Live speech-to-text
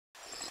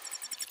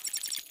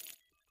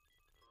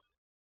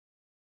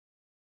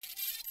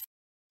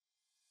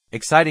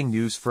Exciting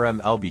news for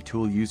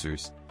MLB-TOOL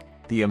users.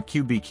 The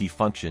MQB key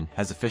function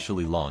has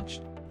officially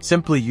launched.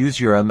 Simply use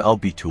your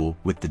MLB-TOOL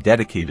with the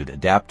dedicated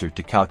adapter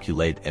to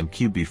calculate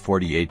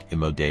MQB48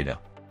 immo data.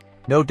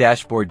 No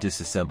dashboard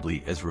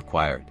disassembly is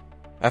required.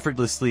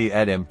 Effortlessly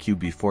add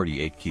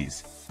MQB48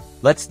 keys.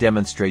 Let's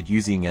demonstrate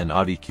using an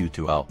Audi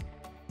Q2L.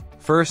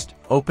 First,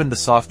 open the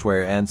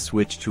software and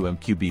switch to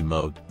MQB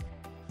mode.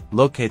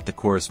 Locate the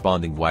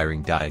corresponding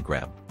wiring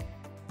diagram.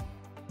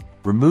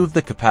 Remove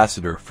the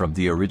capacitor from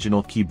the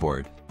original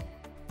keyboard.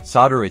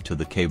 Solder it to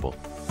the cable.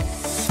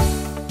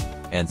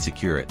 And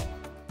secure it.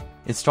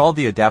 Install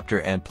the adapter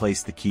and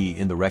place the key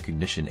in the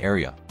recognition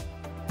area.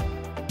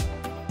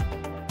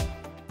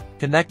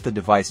 Connect the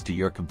device to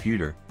your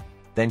computer,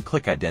 then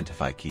click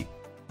Identify Key.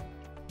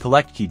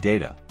 Collect key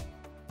data.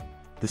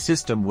 The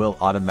system will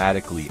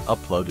automatically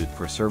upload it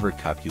for server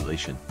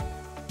calculation.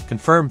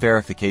 Confirm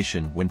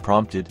verification when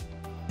prompted.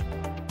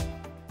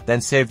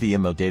 Then save the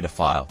immo data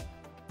file.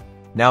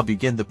 Now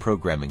begin the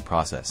programming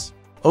process.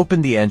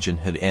 Open the engine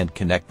HUD and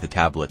connect the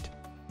tablet.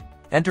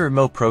 Enter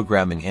immo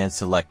programming and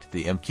select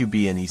the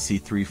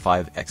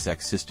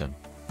MQB48 system.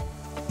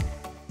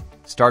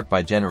 Start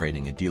by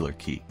generating a dealer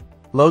key.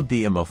 Load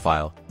the immo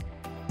file.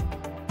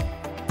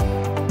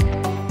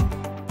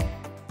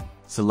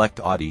 Select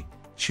Audi,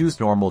 choose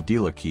normal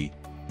dealer key.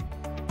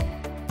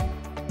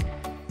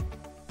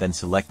 Then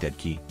select Add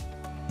key.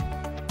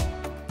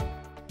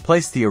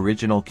 Place the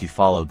original key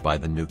followed by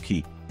the new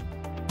key.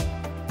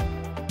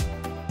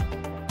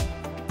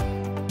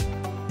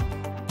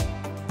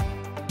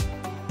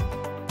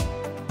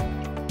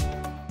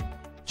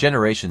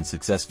 Generation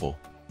successful.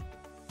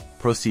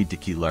 Proceed to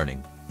key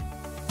learning.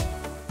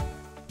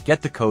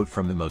 Get the code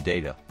from immo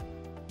data.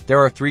 There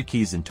are 3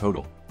 keys in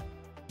total.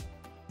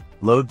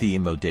 Load the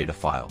immo data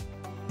file.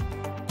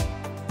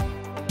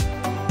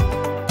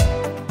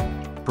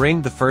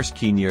 Bring the first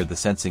key near the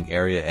sensing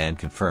area and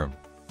confirm.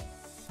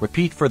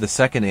 Repeat for the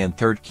second and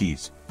third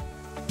keys.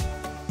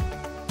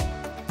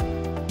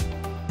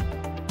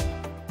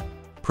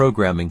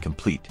 Programming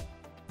complete.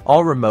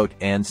 All remote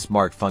and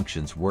smart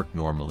functions work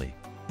normally.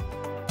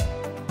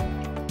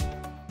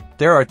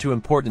 There are 2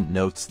 important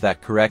notes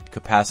that correct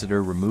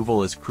capacitor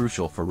removal is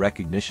crucial for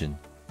recognition,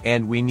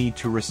 and we need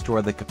to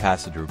restore the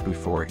capacitor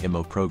before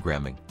immo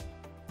programming.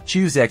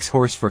 Choose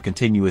Xhorse for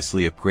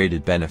continuously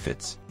upgraded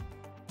benefits.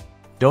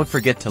 Don't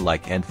forget to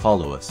like and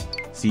follow us.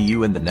 See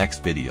you in the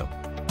next video.